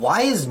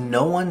Why is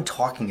no one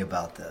talking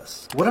about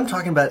this? What I'm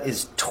talking about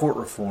is tort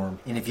reform.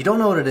 And if you don't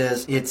know what it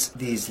is, it's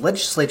these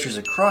legislatures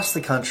across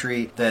the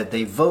country that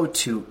they vote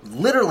to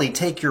literally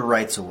take your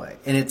rights away.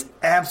 And it's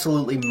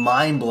absolutely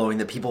mind-blowing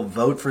that people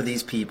vote for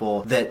these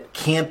people that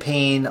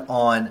campaign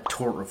on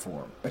tort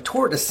reform. A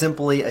tort is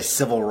simply a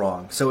civil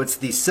wrong. So it's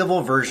the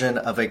civil version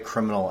of a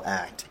criminal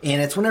act.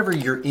 And it's whenever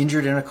you're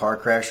injured in a car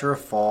crash or a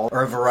fall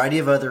or a variety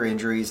of other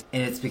injuries,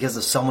 and it's because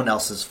of someone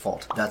else's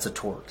fault. That's a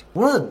tort.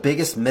 One of the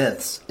biggest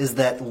myths is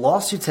that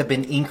lawsuits have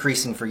been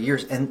increasing for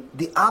years, and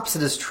the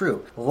opposite is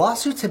true.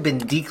 Lawsuits have been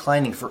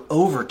declining for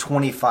over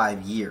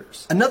 25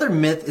 years. Another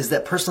myth is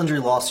that personal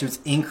injury lawsuits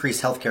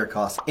increase healthcare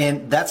costs,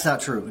 and that's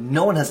not true.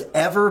 No one has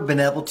ever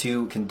been able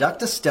to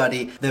conduct a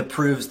study that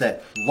proves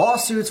that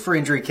lawsuits for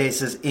injury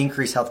cases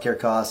increase healthcare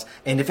costs,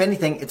 and if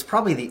anything, it's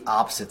probably the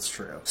opposite's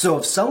true. So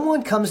if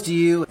someone comes to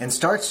you and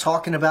starts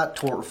talking about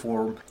tort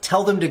reform,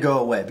 tell them to go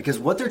away, because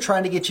what they're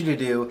trying to get you to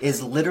do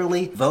is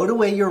literally vote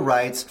away your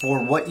rights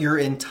for what you're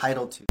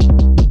entitled to.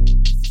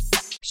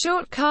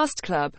 Shortcast Club.